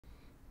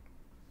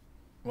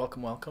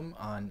Welcome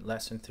on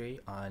lesson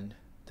 3 on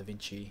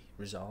DaVinci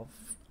Resolve,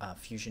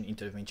 Fusion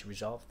into DaVinci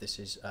Resolve. This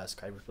is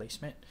sky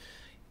replacement,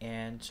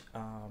 and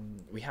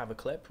we have a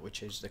clip,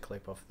 which is the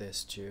clip of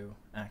these two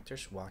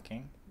actors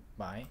walking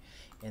by,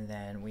 and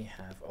then we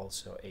have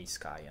also a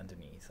sky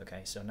underneath.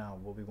 Okay, so now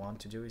what we want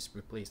to do is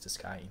replace the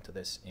sky into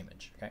this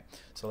image. Okay,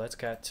 so let's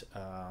get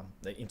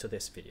into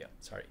this video.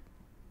 Sorry.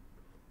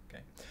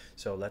 Okay,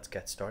 so let's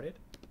get started.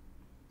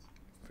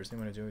 First thing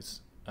I'm going to do is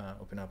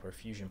open up our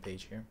Fusion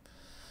page here.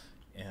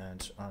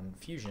 And on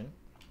Fusion,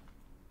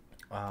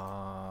 we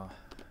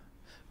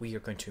are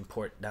going to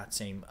import that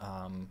same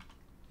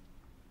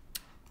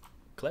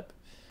clip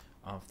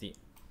of the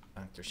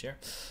actors here.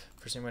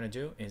 First thing I'm going to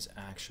do is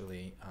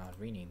actually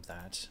rename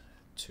that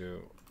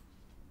to,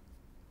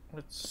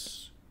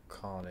 let's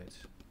call it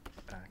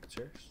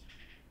actors.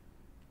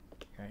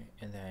 Okay,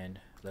 and then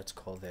let's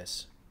call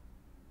this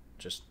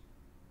just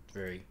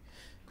very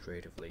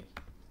creatively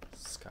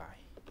sky.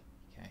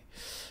 Okay,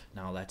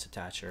 now let's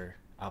attach our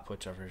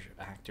output of our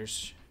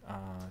actors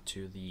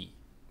to the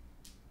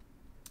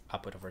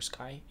output of our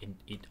sky, and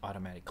it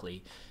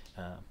automatically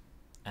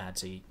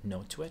adds a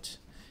node to it.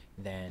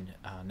 Then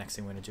next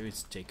thing we're going to do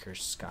is take our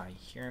sky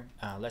here.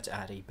 Let's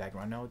add a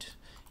background node,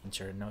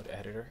 insert a node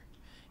editor,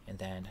 and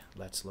then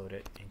let's load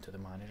it into the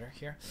monitor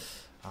here.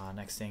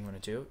 Next thing we're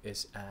going to do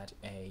is add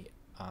a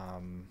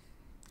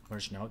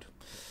merge node.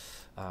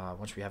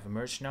 Once we have a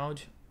merge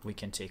node, we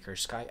can take our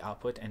sky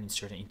output and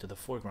insert it into the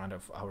foreground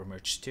of our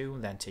merge 2,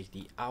 then take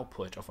the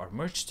output of our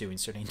merge 2,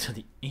 insert it into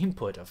the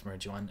input of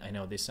merge 1. I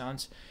know this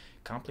sounds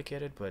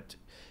complicated, but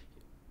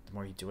the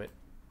more you do it,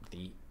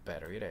 the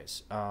better it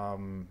is.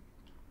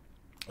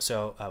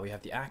 So we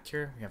have the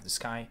actor, we have the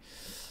sky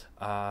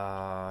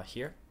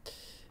here.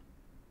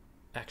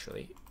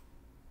 Actually,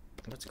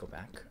 let's go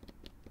back,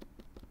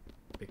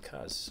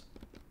 because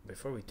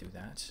before we do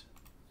that,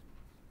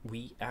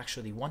 we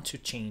actually want to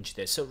change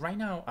this. So right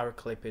now our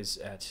clip is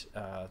at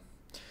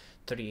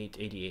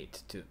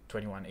 3888 to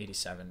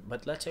 2187,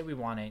 but let's say we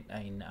want it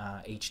in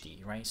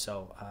HD, right?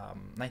 So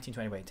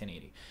 1920 by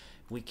 1080.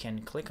 We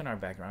can click on our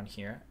background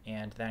here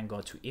and then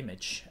go to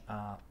image,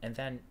 and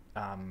then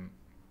on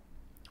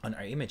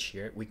our image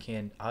here we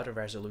can auto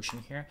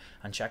resolution here,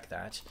 uncheck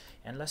that,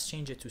 and let's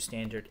change it to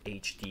standard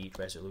HD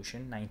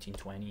resolution,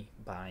 1920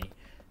 by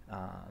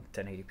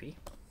 1080p.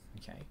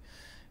 Okay,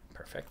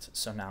 perfect.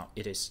 So now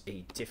it is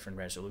a different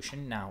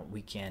resolution. Now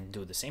we can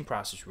do the same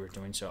process we were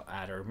doing. So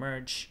add our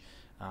merge,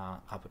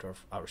 output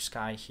of our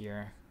sky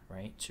here,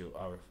 right, to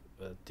our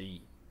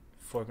the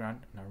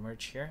foreground in our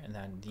merge here, and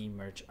then the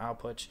merge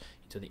output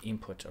into the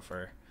input of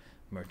our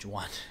merge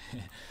 1.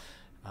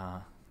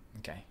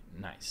 Okay,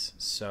 nice.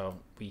 So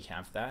we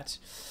have that.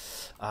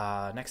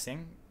 Next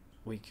thing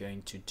we're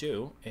going to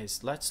do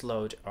is let's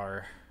load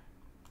our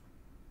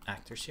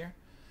actors here.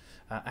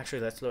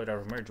 Actually, let's load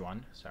our merge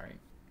 1. Sorry.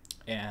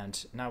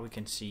 And now we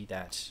can see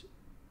that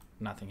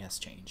nothing has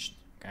changed.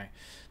 Okay,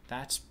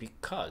 that's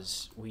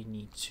because we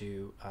need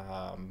to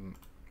on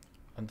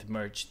the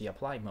merge, the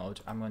apply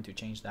mode, I'm going to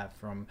change that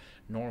from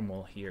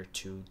normal here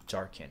to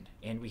darken,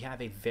 and we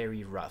have a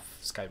very rough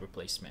sky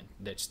replacement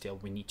that still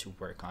we need to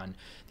work on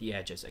the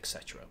edges,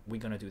 etc.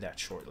 We're going to do that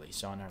shortly.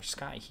 So on our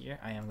sky here,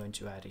 I am going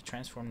to add a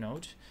transform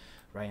node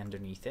right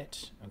underneath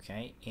it.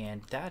 Okay,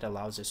 and that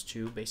allows us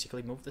to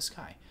basically move the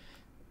sky.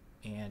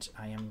 And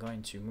I am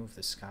going to move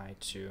the sky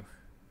to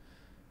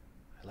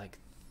like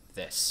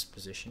this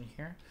position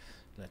here.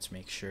 Let's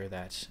make sure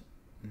that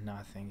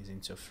nothing is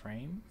into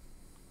frame.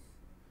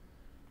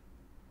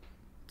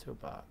 To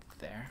about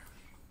there.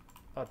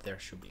 About there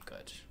should be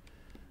good.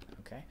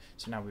 Okay,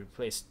 so now we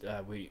replaced,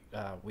 we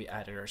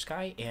added our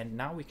sky, and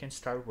now we can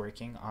start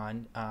working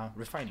on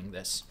refining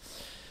this.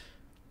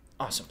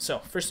 Awesome. So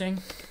first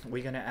thing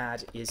we're gonna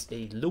add is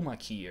a luma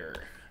keyer.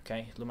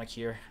 Okay, luma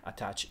keyer,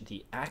 attach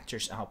the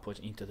actor's output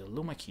into the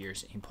luma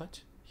keyer's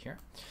input here,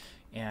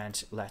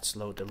 and let's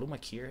load the luma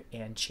keyer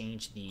and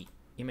change the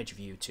image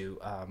view to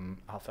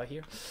alpha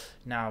here.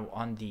 Now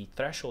on the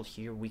threshold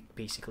here, we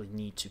basically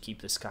need to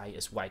keep the sky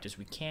as white as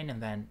we can,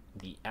 and then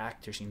the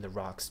actors in the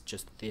rocks,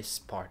 just this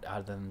part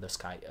other than the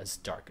sky, as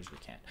dark as we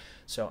can.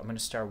 So I'm going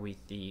to start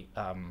with the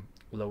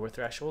lower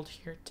threshold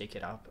here, take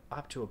it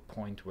up to a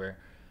point where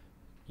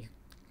you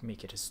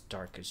make it as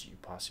dark as you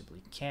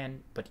possibly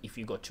can, but if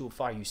you go too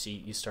far, you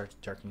see you start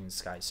darkening the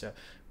sky. So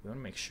we want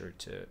to make sure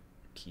to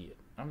key it.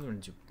 I'm going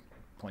to do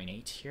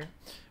 0.8 here.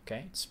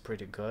 Okay, it's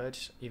pretty good,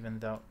 even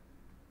though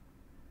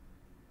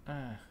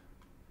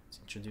it's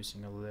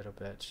introducing a little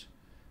bit,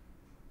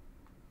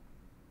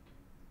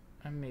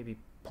 and maybe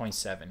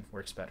 0.7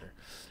 works better.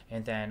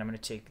 And then I'm going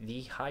to take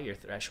the higher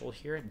threshold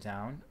here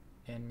down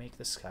and make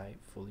the sky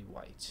fully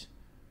white.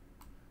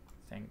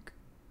 I think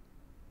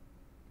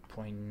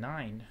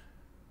 0.9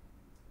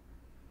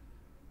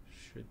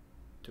 should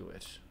do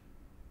it.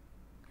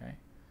 Okay,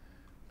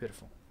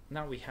 beautiful.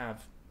 Now we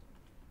have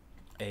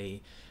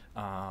a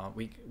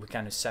we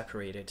kind of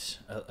separated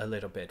a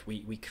little bit.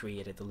 We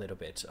created a little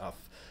bit of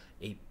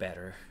a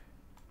better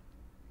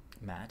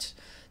matte.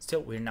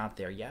 Still, we're not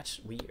there yet.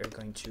 We are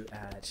going to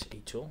add a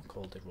tool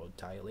called the road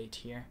dilate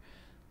here.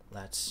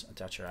 let's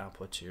attach our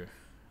output to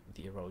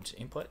the road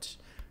input.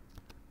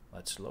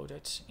 Let's load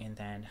it, and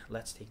then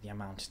let's take the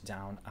amount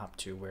down up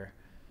to where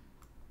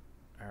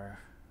our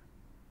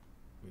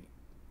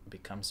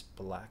becomes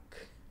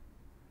black.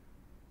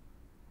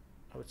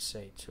 I would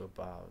say to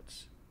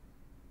about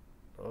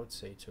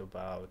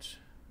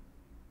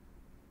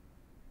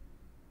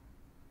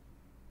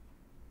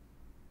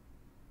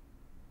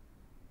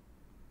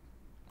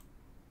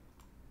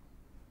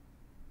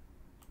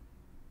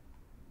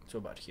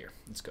here.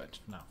 It's good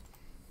now,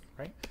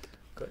 right?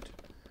 Good.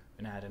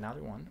 I'm gonna add another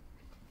one.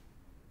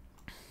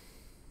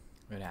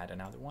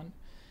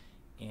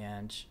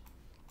 And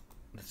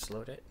let's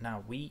load it.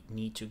 Now we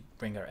need to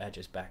bring our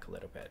edges back a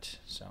little bit,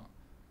 so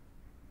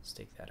let's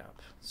take that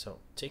up. So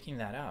taking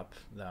that up,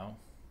 though,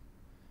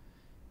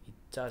 it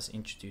does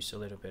introduce a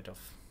little bit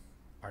of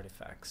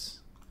artifacts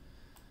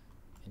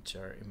into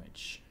our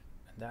image,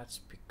 and that's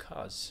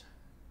because,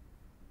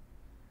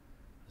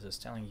 as I was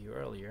telling you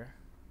earlier,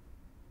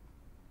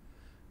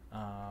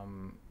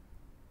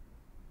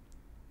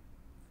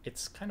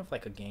 it's kind of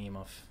like a game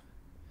of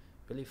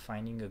really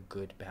finding a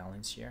good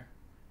balance here,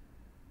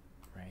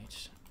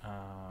 right?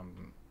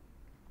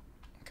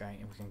 Okay,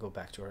 and we can go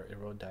back to our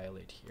erode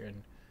dilate here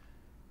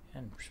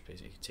and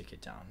basically take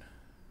it down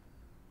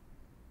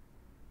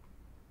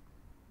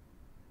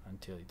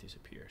until it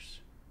disappears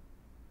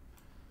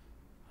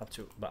up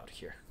to about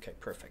here. Okay,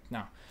 perfect.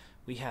 Now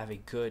we have a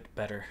good,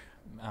 better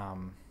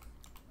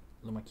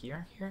luma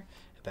keyer here,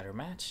 a better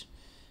match.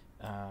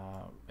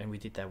 And we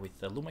did that with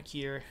the luma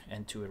keyer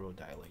and 2 erode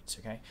dilates.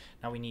 Okay,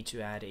 now we need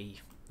to add a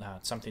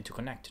something to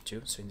connect it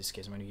to. So in this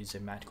case, I'm going to use a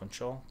matte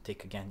control.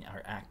 Take again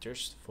our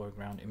actors,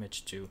 foreground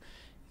image, to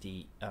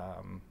the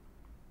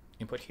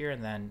input here,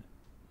 and then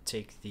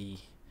take the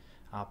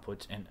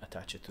output and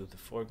attach it to the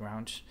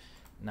foreground.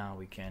 Now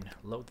we can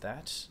load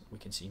that. We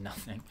can see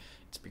nothing.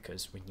 It's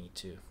because we need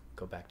to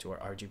go back to our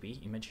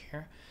RGB image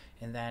here,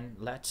 and then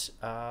let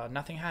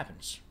nothing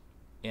happens.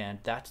 And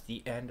that's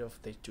the end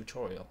of the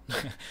tutorial.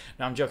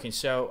 No, I'm joking.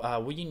 So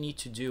what you need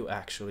to do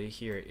actually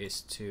here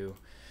is to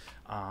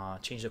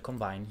change the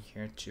combine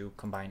here to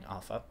combine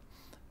alpha,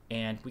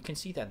 and we can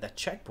see that that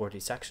checkboard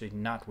is actually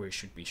not where it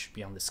should be. It should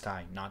be on the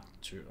sky, not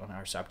on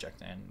our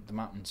subject and the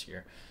mountains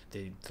here,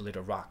 the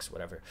little rocks,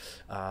 whatever.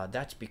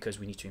 That's because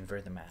we need to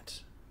invert the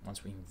matte.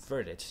 Once we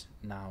invert it,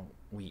 now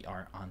we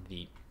are on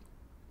the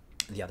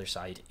other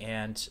side,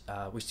 and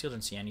we still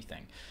don't see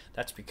anything.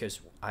 That's because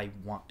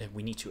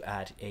we need to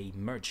add a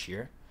merge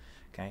here,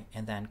 okay,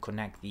 and then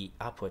connect the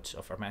output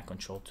of our matte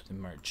control to the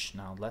merge.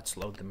 Now let's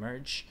load the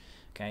merge.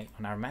 Okay,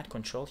 on our matte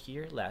control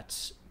here,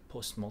 let's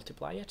post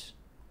multiply it,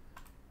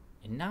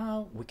 and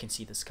now we can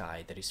see the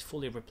sky that is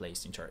fully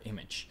replaced into our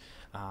image.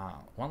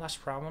 One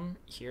last problem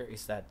here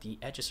is that the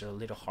edges are a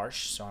little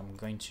harsh, so I'm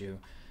going to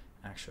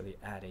actually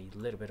add a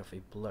little bit of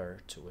a blur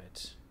to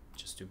it,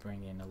 just to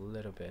bring in a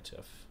little bit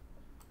of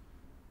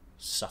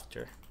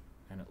softer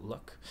kind of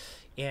look.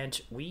 And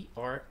we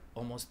are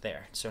almost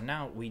there. So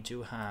now we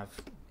do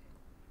have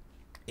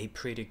a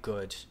pretty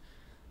good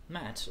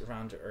matte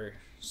around our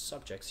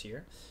subjects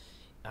here.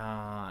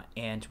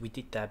 And we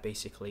did that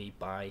basically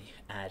by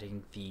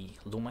adding the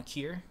luma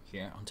keyer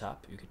here on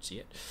top. You could see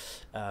it.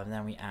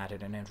 Then we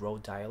added an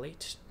erode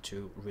dilate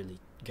to really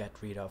get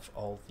rid of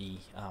all the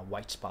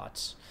white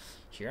spots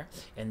here,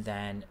 and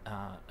then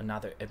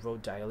another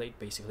erode dilate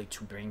basically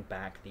to bring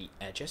back the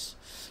edges,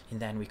 and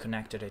then we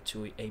connected it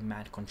to a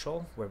matte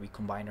control where we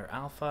combined our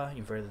alpha,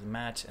 inverted the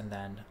matte, and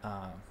then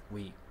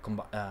we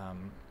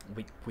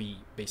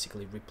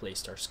basically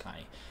replaced our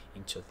sky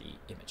into the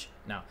image.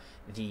 Now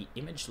the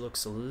image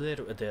looks a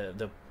little,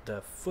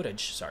 the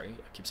footage, sorry,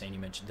 I keep saying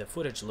image, the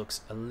footage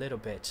looks a little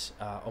bit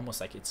almost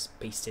like it's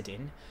pasted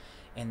in,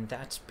 and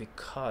that's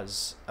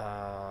because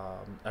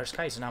our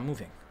sky is not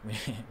moving.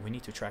 We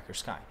need to track our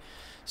sky.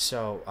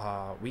 So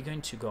we're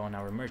going to go on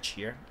our merge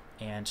here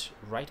and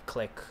right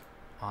click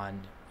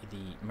on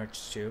the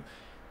merge to,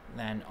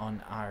 then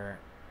on our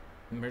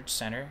merge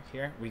center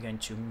here we're going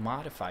to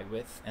modify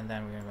with, and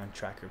then we're going to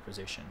track our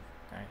position.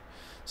 Okay,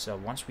 so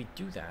once we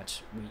do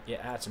that, it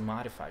adds a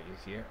modifier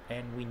here,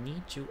 and we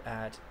need to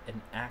add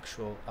an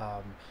actual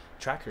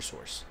tracker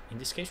source. In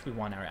this case, we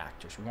want our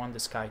actors. We want the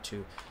sky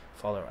to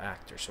follow our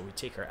actors. So we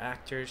take our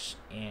actors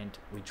and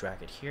we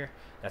drag it here.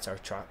 That's our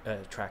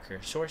tracker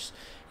source.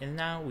 And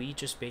now we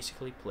just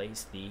basically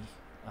place the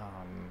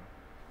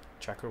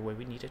tracker where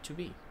we need it to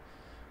be.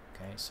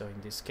 Okay, so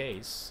in this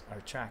case,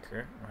 our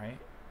tracker, right,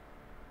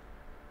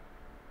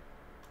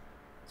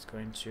 it's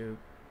going to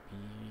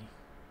be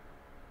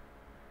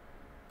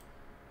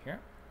here.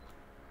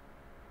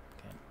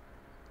 Okay,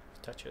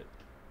 touch it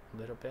a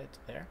little bit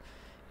there.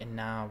 And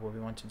now what we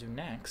want to do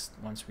next,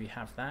 once we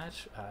have that,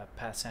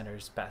 path center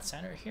is path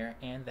center here,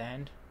 and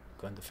then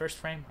go in the first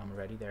frame, I'm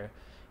already there,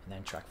 and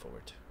then track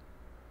forward.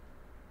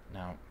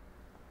 Now,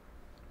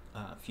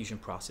 Fusion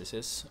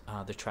processes,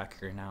 the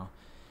tracker now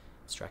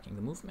is tracking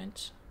the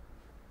movement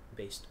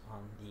based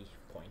on the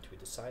point we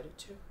decided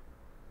to.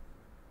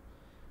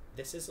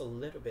 this is a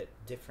little bit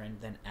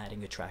different than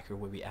adding a tracker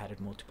where we added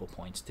multiple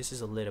points. This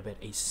is a little bit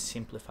a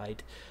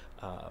simplified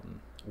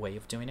way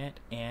of doing it,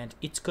 and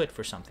it's good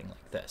for something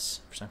like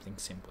this, for something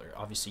simpler.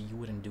 Obviously you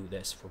wouldn't do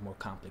this for more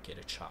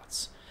complicated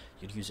shots.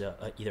 You'd use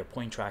either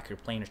point tracker,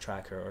 planar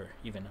tracker, or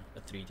even a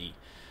 3D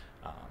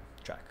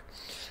track.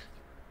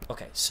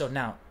 Okay, so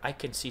now I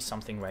can see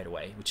something right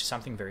away, which is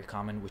something very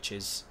common, which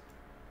is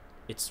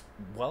it's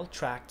well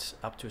tracked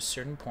up to a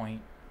certain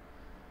point,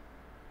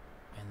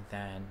 and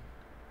then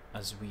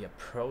as we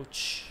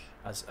approach,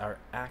 as our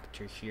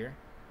actor here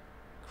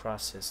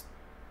crosses,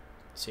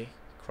 see,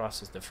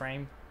 crosses the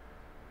frame,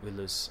 we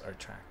lose our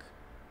track.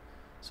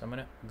 So I'm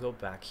gonna go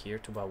back here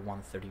to about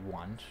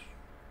 131,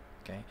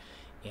 okay,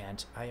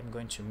 and I am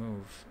going to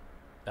move,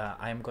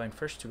 I am going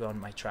first to go on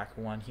my track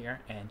 1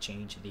 here and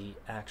change the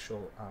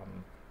actual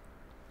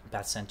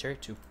path center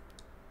to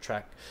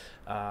track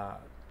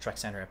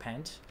center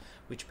append,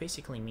 which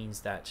basically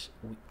means that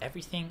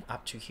everything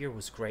up to here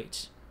was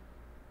great,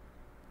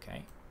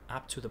 okay,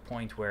 up to the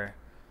point where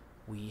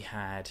we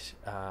had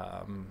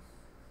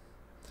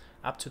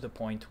up to the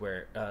point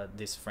where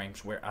these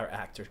frames where our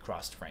actor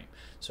crossed frame.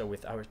 So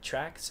with our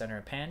track center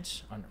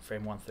append on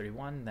frame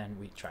 131, then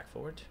we track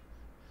forward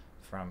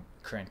from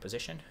current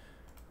position,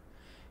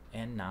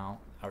 and now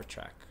our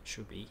track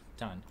should be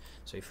done.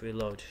 So if we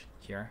load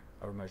here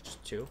our merge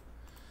 2,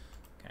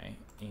 okay,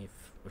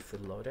 if we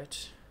load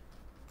it,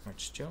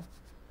 merge 2,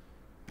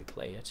 we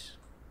play it,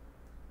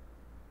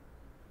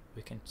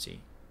 we can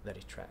see that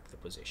it tracked the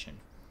position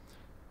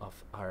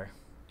of our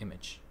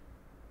image,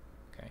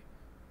 okay,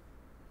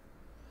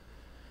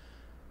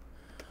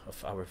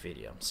 of our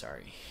video. I'm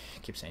sorry, I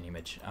keep saying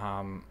image.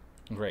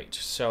 Great.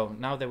 So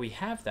now that we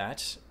have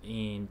that,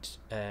 and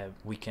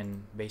we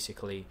can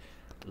basically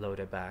load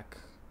it back.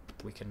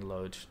 We can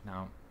load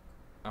now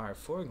our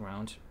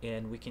foreground,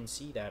 and we can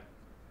see that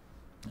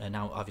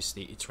now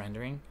obviously it's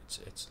rendering,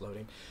 it's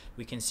loading.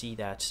 We can see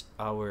that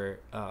our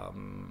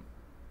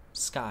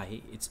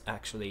sky, it's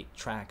actually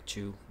tracked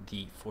to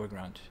the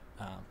foreground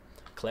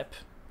clip,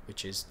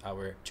 which is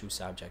our 2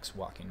 subjects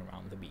walking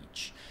around the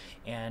beach,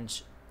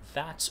 and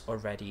that's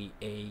already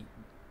a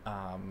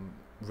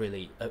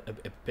really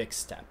a big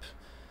step.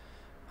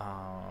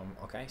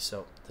 Okay,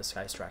 so the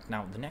sky's tracked.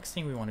 Now the next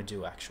thing we want to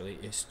do actually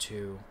is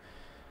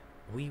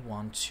we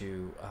want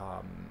to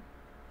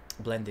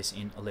blend this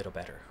in a little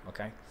better.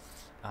 Okay,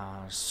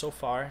 so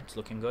far it's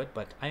looking good,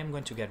 but I am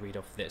going to get rid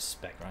of this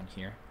background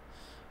here,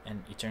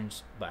 and it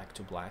turns back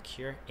to black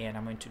here, and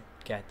I'm going to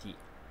get the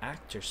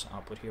actor's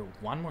output here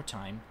one more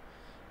time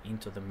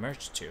into the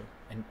merge 2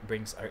 and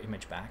brings our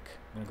image back.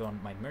 I'm going to go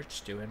on my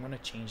merge 2 and I'm going to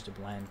change the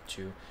blend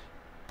to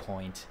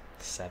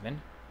 0.7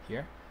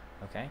 here.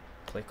 Okay,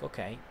 click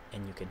OK,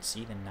 and you can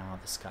see that now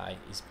the sky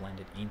is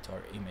blended into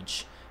our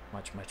image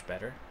much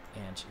better.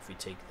 And if we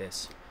take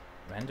this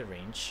render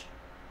range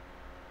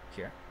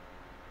here,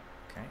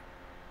 okay,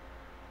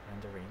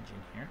 render range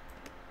in here,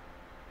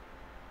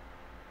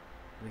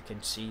 we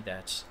can see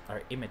that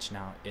our image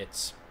now,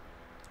 it's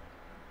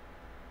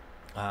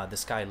the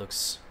sky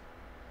looks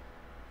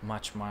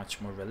much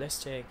more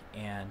realistic,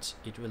 and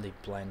it really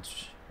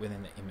blends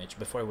within the image.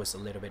 Before it was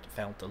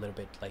felt a little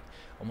bit like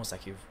almost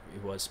like it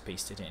was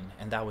pasted in,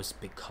 and that was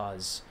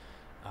because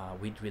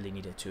we really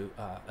needed to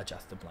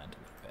adjust the blend a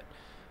little bit.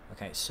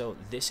 Okay, so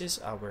this is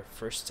our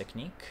first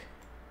technique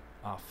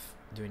of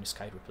doing the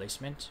sky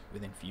replacement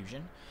within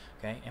Fusion.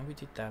 Okay, and we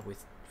did that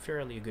with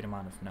fairly a good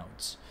amount of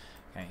nodes.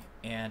 Okay,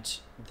 and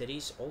there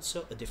is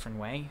also a different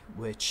way,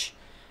 which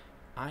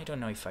I don't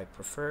know if I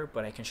prefer,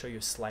 but I can show you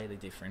a slightly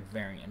different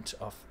variant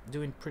of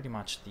doing pretty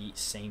much the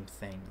same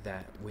thing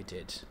that we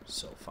did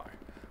so far.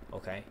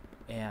 Okay,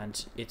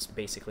 and it's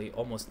basically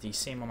almost the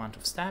same amount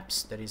of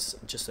steps. There is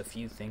just a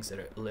few things that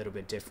are a little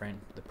bit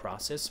different, the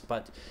process,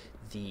 but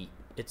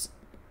it's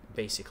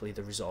basically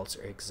the results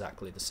are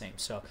exactly the same.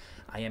 So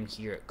I am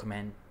here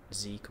Command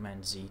Z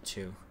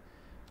to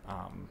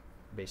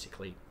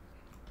basically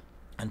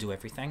undo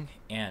everything,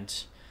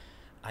 and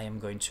I am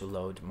going to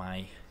load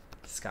my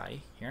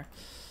sky here,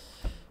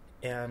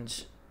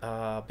 and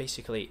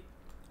basically,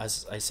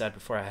 as I said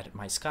before, I had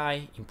my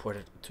sky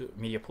imported to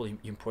media pool. You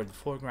import the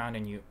foreground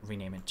and you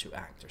rename it to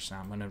actors. Now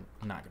I'm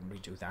not gonna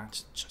redo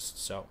that, just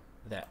so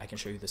that I can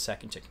show you the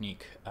second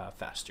technique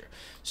faster.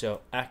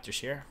 So actors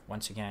here,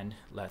 once again,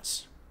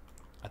 let's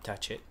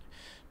attach it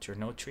to your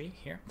node tree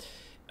here.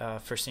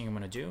 First thing I'm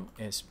gonna do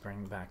is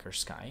bring back our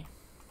sky,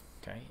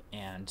 okay,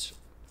 and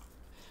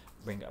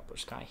bring up our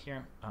sky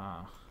here,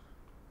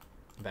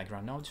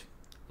 background node,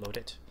 load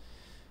it,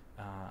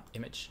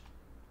 image,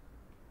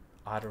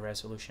 auto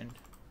resolution,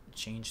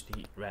 change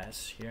the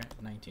res here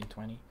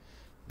 1920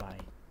 by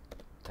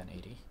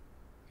 1080,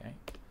 okay,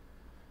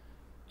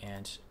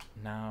 and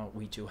now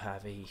we do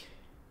have a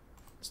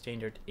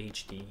standard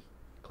HD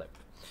clip.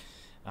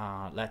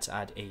 Let's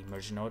add a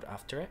merge node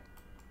after it.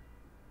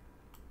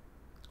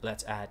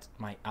 Let's add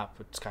my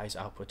output, sky's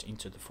output,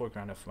 into the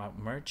foreground of my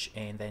merge,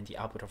 and then the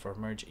output of our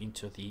merge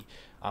into the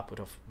output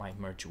of my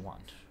merge 1.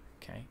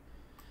 Okay,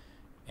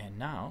 and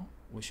now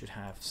we should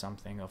have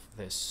something of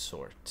this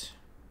sort.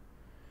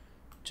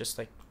 just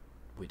like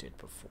we did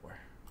before.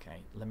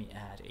 Okay, let me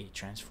add a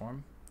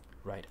transform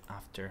right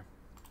after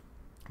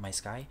my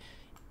sky,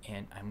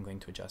 and I'm going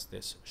to adjust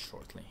this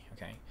shortly.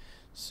 Okay,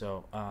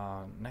 so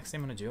next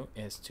thing I'm going to do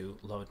is to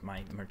load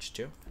my merge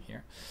 2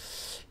 here,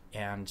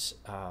 and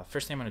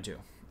first thing I'm going to do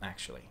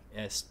actually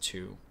is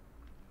to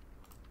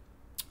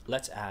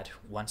let's add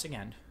once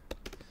again,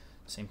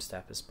 same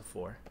step as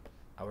before,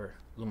 our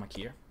Luma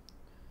keyer,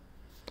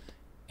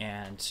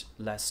 and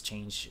let's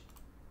change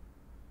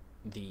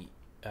the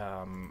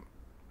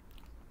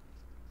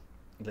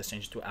let's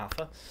change it to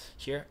alpha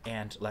here,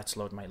 and let's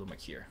load my Luma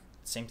keyer.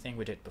 Same thing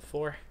we did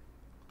before,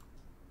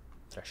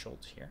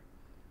 threshold here,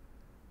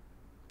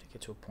 take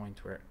it to a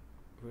point where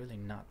really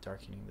not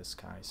darkening the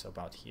sky, so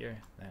about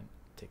here, then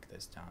take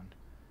this down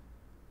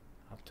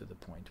up to the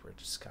point where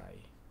the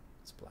sky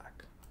is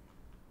black.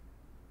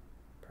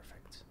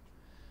 Perfect,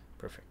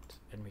 perfect,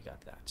 and we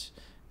got that.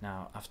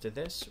 Now after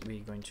this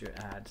we're going to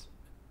add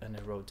an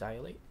erode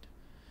dilate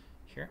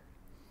here,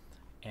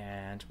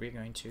 and we're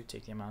going to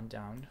take the amount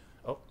down.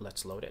 Oh,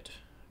 let's load it.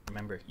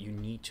 Remember, you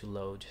need to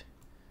load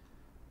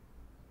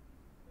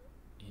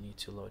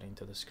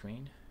into the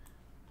screen,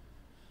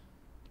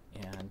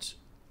 and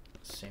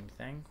same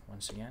thing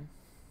once again,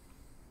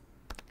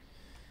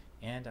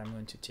 and I'm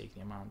going to take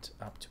the amount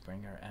up to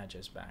bring our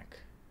edges back.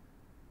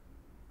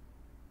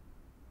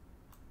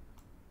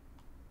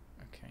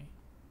 Okay,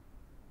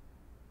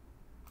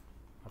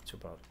 up to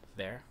about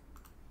there,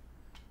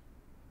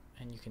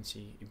 and you can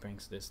see it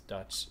brings this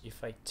dots.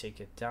 If I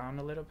take it down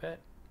a little bit,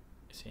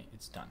 see,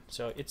 it's done.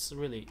 So it's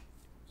really,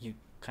 you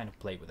kind of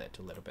play with it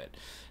a little bit.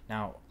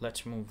 Now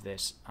let's move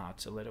this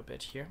out a little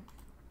bit here,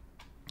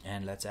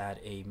 and let's add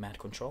a matte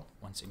control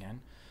once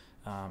again.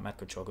 Matte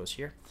control goes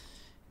here,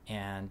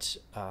 and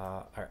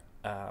our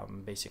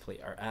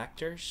basically our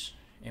actors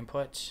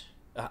input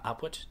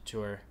output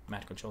to our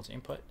matte controls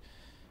input,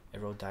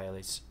 erode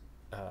dilates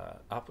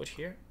output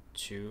here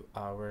to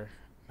our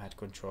matte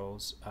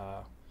controls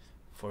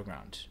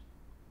foreground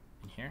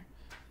in here.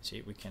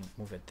 See, we can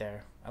move it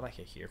there. I like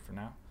it here for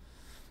now.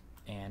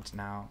 And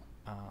now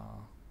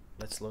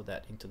let's load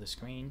that into the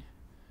screen.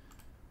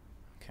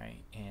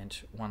 Okay, and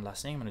one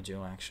last thing I'm going to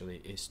do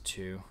actually is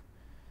to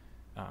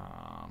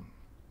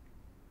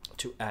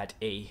add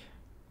a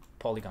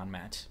polygon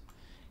matte.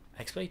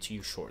 I'll explain to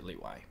you shortly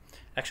why.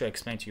 Actually, I'll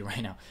explain to you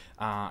right now.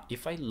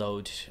 If I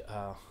load,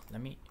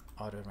 let me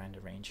auto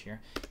render range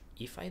here.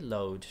 If I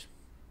load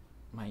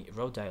my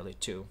erode dilate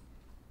 2,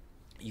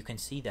 you can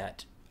see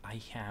that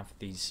I have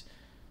these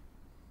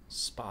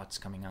spots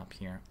coming up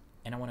here,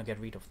 and I want to get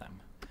rid of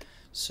them.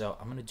 So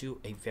I'm going to do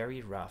a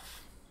very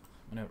rough,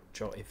 I'm going to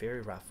draw a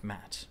very rough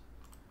matte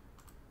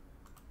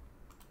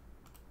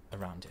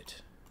around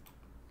it,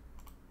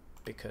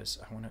 because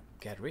I want to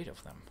get rid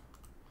of them.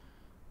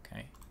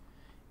 Okay,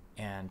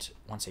 and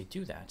once I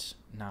do that,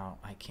 now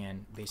I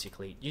can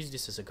basically use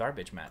this as a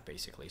garbage matte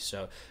basically.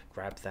 So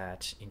grab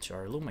that into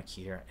our Luma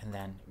keyer and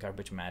then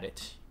garbage matte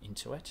it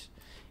into it.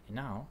 And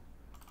now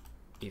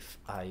if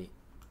I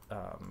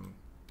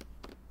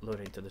load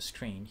it into the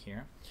screen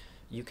here,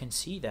 you can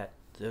see that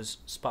those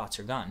spots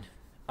are gone.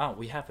 Oh,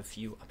 we have a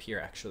few up here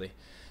actually,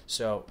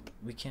 so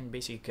we can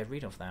basically get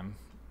rid of them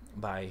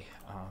by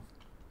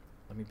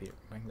let me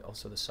bring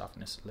also the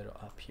softness a little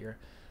up here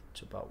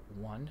to about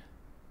 1,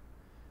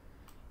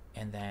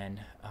 and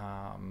then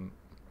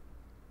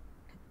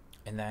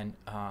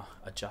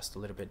adjust a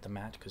little bit the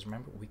matte, because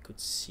remember we could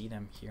see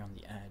them here on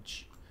the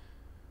edge.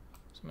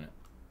 So I'm gonna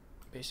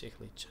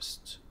basically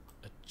just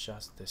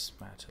adjust this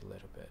matte a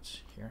little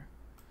bit here.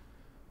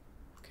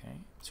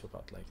 Okay, to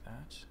about like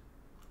that,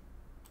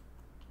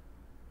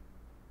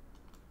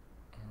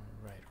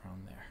 right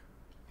around there.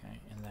 Okay,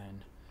 and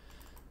then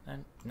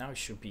now it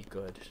should be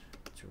good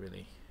to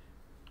really,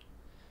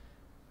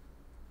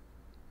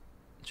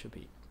 it should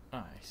be,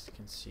 as you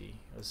can see,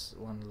 there's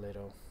one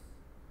little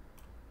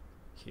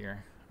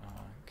here,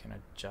 can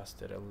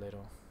adjust it a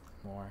little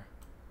more.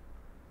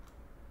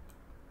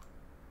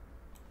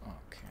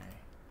 Okay,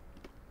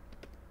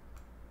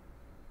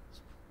 it's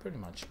pretty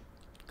much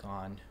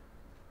gone.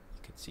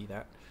 You could see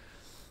that.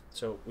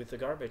 So with the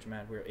garbage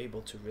matte, we're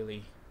able to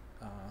really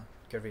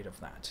get rid of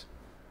that.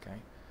 Okay,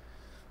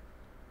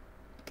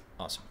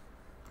 awesome.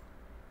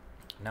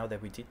 Now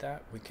that we did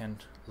that, we can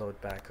load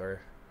back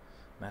our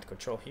matte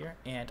control here,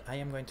 and I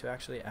am going to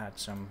actually add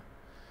some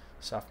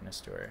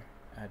softness to our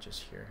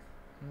edges here.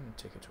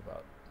 Take it to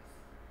about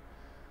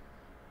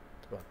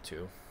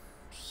 2,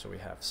 so we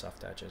have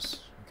soft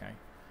edges. Okay,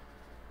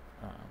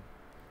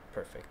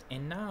 perfect.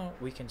 And now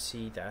we can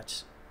see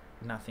that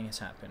nothing has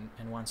happened,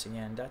 and once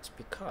again that's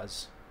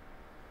because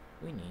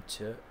we need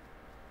to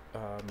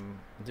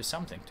do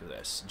something to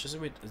this. Just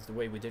with the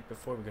way we did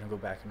before, we're going to go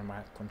back into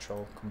matte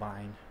control,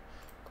 combine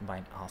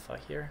alpha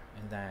here,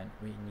 and then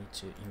we need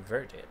to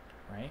invert it,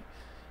 right?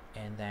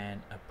 And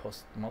then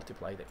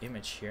multiply the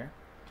image here,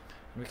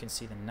 and we can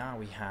see that now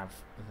we have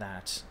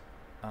that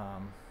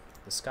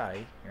the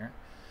sky here.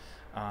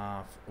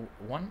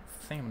 One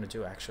thing I'm going to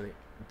do actually,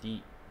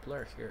 the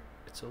blur here,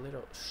 it's a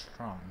little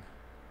strong.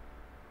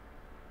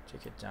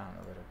 Take it down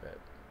a little bit.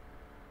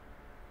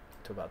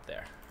 to about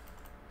there.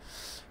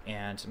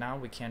 And now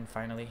we can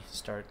finally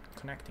start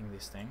connecting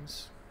these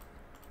things.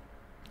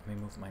 Let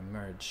me move my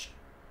merge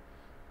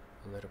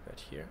a little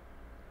bit here.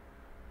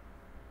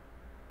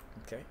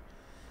 Okay,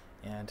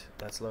 and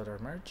let's load our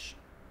merge.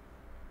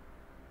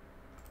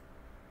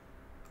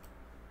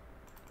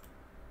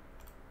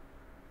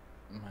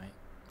 My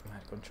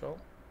mat control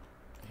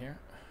here.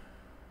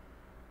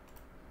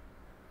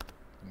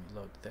 Let me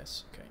load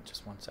this. Okay,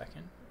 just 1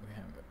 second. We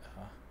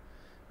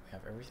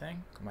have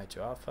everything. Combine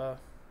to alpha.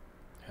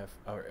 Have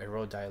our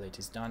arrow dilate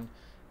is done.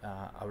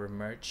 Our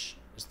merge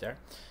is there.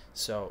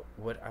 So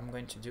what I'm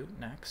going to do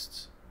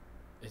next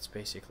is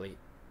basically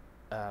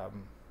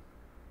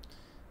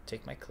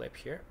take my clip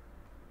here.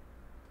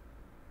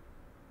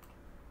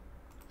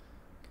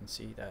 You can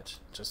see that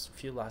just a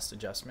few last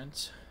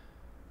adjustments.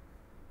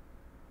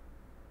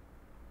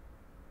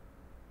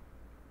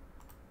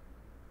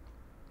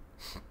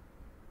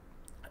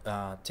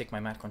 Take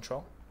my matte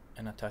control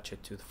and attach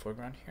it to the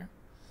foreground here,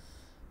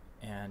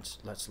 and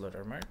let's load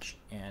our merge,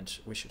 and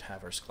we should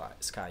have our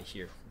sky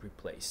here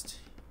replaced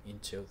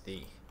into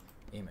the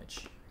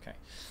image. Okay,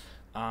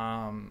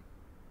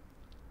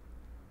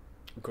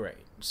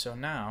 great. So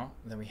now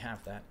that we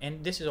have that,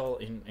 and this is all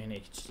in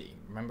HD,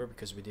 remember,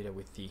 because we did it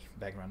with the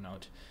background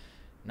node.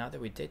 Now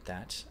that we did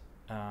that,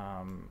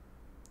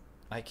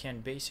 I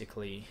can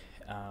basically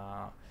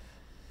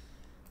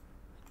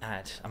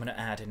I'm gonna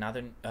add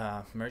another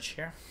merge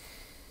here,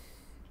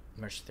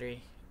 merge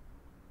 3,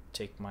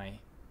 take my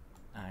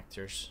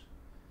actors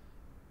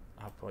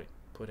output,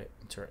 put it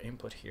into our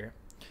input here,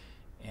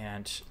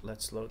 and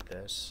let's load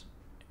this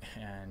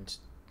and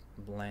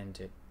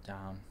blend it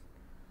down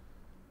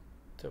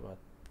to about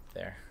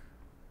there.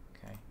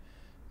 Okay,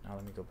 now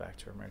let me go back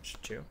to our merge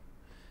 2.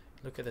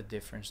 Look at the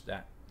difference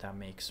that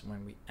makes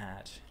when we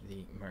add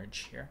the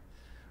merge here.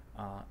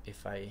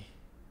 If I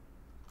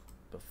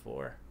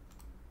before,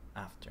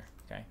 after.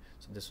 Okay,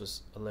 so this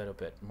was a little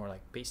bit more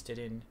like pasted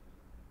in.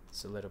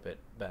 It's a little bit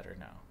better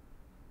now.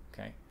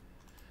 Okay.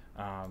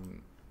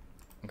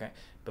 Okay,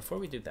 before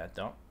we do that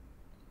though,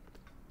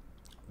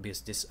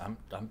 because this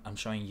I'm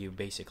showing you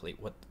basically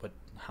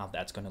how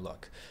that's gonna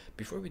look.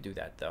 Before we do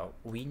that though,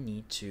 we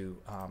need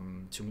to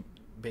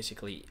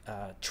basically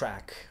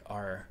track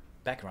our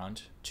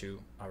background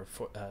to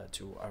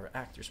our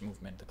actor's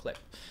movement, the clip.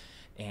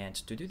 And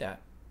to do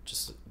that,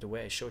 just the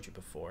way I showed you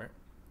before,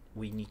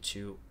 we need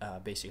to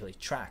basically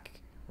track,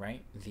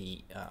 right?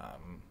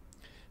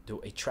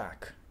 Do a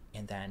track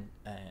and then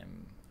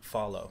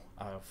follow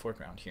our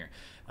foreground here.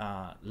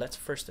 Let's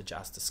first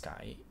adjust the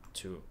sky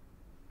to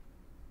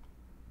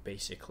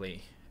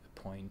basically a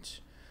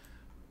point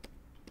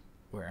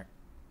where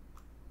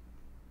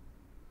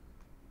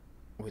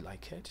we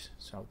like it.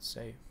 So I would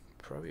say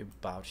probably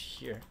about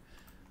here.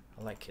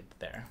 I like it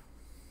there.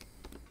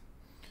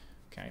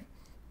 Okay,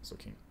 it's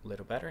looking a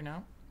little better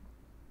now.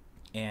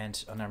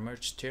 And on our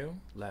merge 2,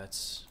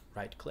 let's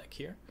right click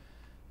here,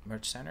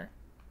 merge center,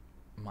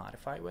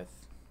 modify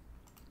with,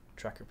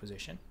 tracker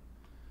position,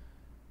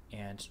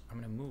 and I'm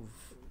going to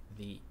move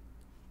the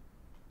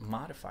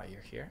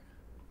modifier here.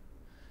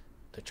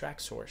 The track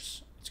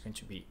source, it's going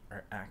to be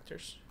our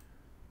actors.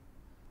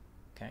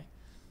 Okay,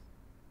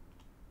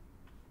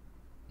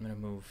 I'm going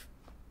to move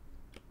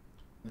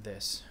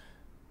this,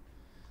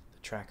 the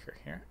tracker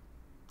here.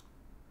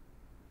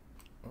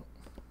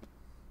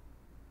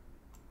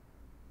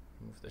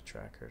 Move the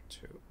tracker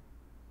to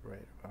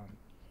right around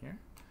here.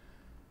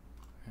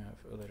 We have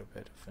a little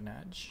bit of an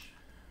edge.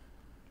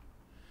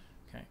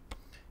 Okay,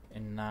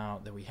 and now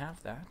that we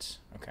have that,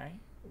 okay,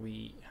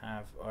 we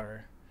have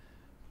our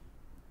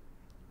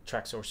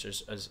track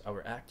sources as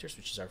our actors,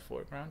 which is our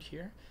foreground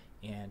here,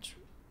 and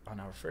on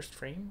our first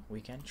frame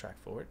we can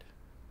track forward,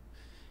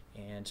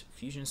 and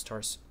Fusion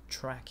starts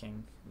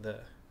tracking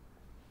the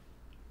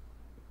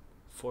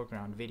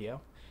foreground video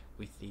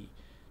with the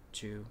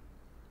 2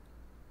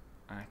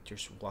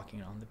 actors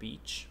walking on the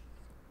beach.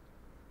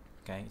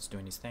 Okay, it's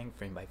doing its thing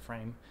frame by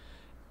frame,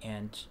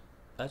 and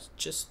that's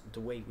just the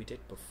way we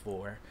did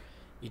before.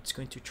 It's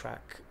going to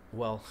track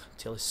well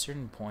till a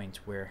certain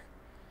point where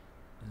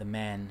the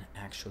man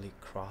actually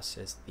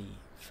crosses the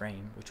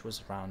frame, which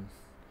was around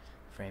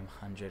frame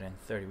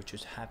 130, which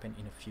would happen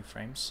in a few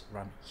frames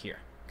around here.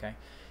 Okay,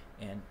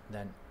 and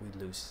then we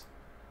lose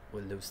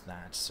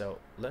that. So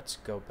let's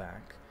go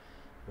back.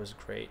 It was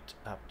great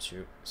up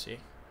to, see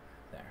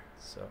there.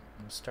 So I'm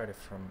going to start it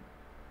from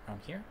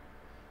around here.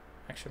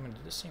 Actually, I'm going to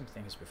do the same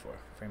thing as before.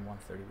 Frame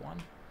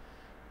 131,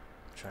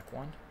 track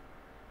 1,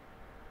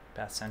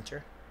 path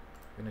center.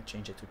 I'm going to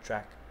change it to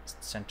track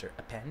center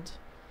append.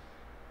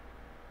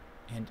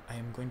 And I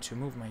am going to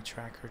move my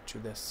tracker to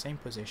the same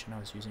position I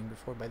was using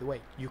before. By the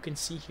way, you can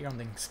see here on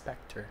the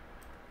inspector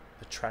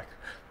the tracker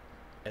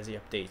as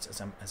it updates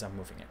as I'm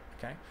moving it.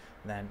 Okay.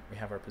 Then we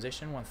have our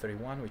position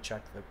 131. We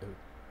check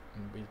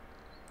we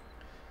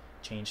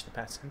change the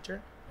path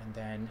center, and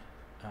then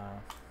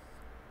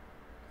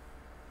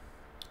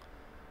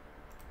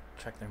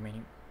track the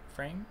remaining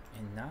frame.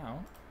 And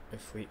now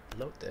if we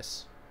load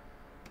this,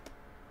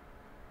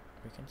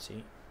 we can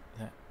see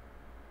that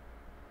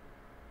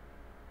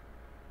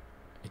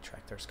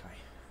tracked our sky.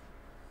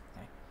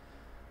 Okay.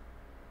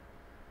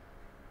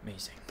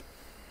 Amazing.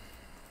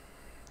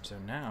 So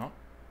now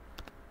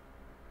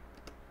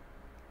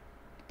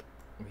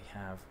we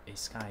have a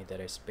sky that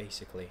is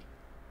basically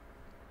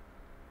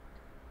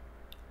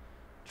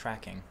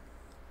tracking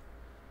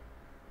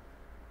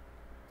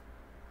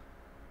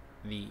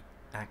the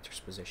actor's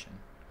position.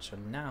 So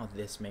now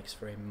this makes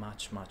for a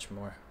much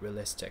more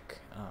realistic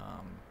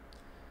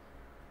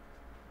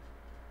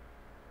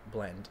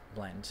blend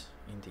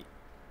in the,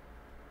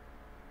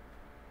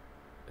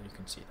 you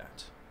can see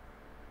that.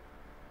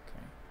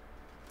 Okay,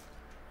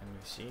 and you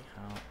see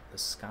how the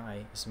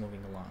sky is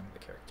moving along the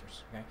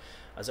characters. Okay,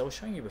 as I was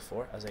showing you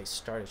before, as I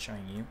started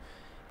showing you,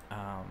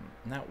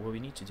 now what we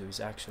need to do is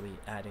actually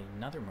add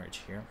another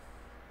merge here.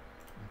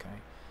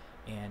 Okay,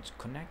 and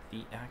connect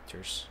the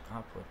actor's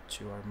output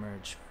to our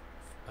merge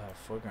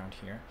foreground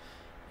here,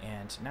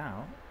 and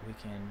now we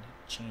can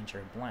change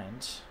our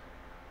blend.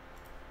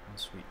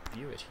 Once we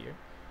view it here,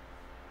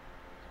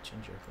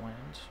 change our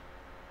blend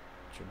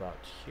to about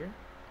here.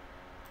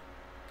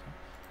 Okay,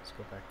 let's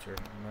go back to our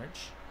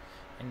merge,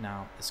 and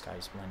now the sky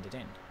is blended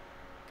in.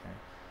 Okay,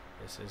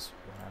 this is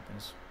what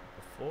happens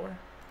before,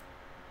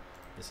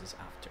 this is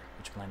after,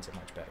 which blends it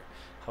much better.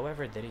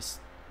 However,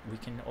 we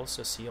can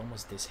also see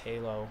almost this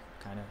halo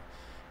kind of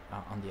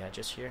on the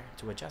edges here.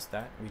 To adjust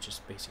that, we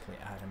just basically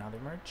add another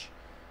merge.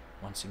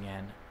 Once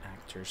again,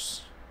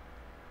 actors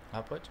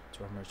output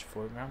to our merge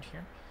foreground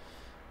here.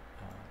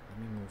 Let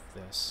me move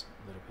this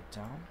a little bit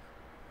down.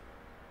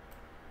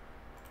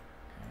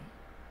 Okay,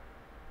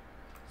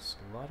 there's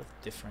a lot of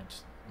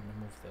different, I'm gonna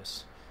move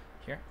this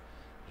here.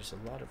 There's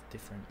a lot of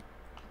different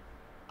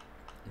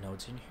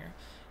nodes in here,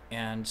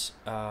 and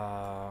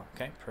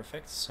okay,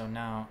 perfect. So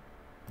now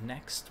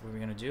next what we're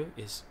gonna do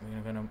is we're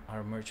gonna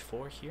our merge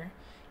 4 here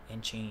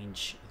and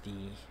change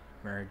the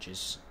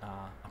merges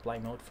apply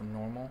mode from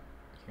normal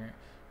here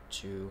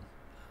to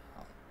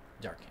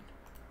darken.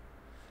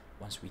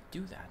 Once we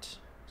do that,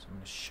 so I'm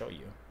going to show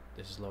you,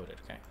 this is loaded.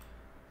 Okay,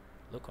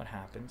 look what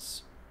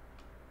happens.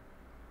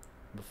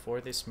 Before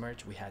this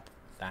merge we had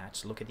that,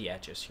 so look at the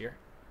edges here,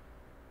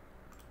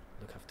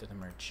 look after the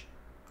merge,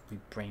 we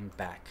bring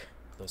back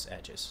those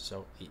edges,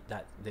 so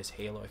this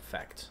halo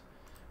effect,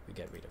 we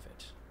get rid of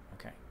it.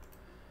 Okay,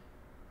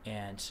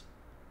 and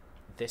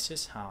this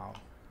is how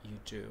you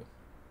do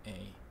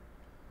a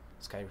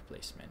sky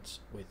replacement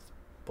with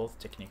both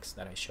techniques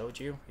that I showed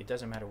you. It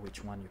doesn't matter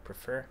which one you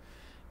prefer.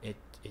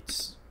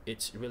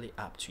 It's really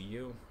up to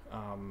you.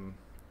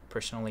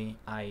 Personally,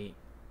 I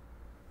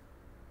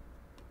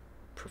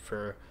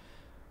prefer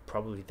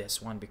probably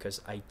this one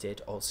because I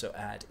did also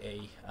add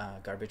a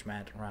garbage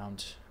mat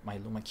around my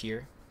Luma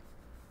Keyer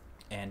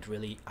and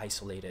really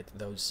isolated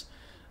those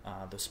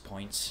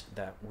points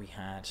that we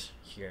had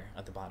here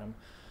at the bottom,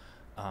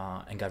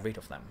 and got rid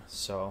of them.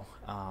 So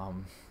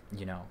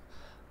you know,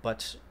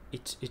 but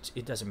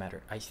it doesn't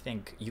matter. I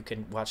think you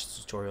can watch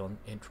the tutorial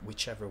in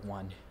whichever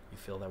one you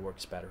feel that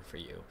works better for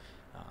you.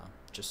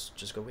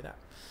 Just go with that.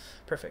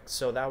 Perfect.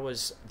 So that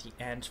was the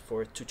end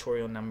for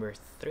tutorial number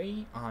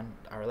 3 on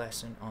our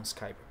lesson on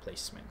sky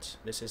replacement.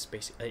 This is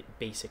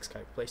basic sky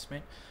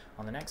replacement.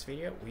 On the next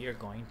video we are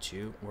going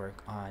to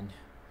work on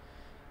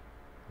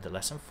the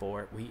lesson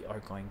 4. We are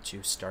going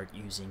to start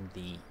using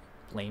the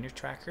planar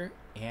tracker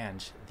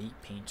and the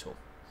paint tool.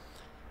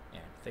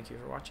 And thank you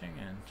for watching,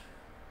 and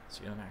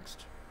see you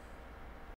next.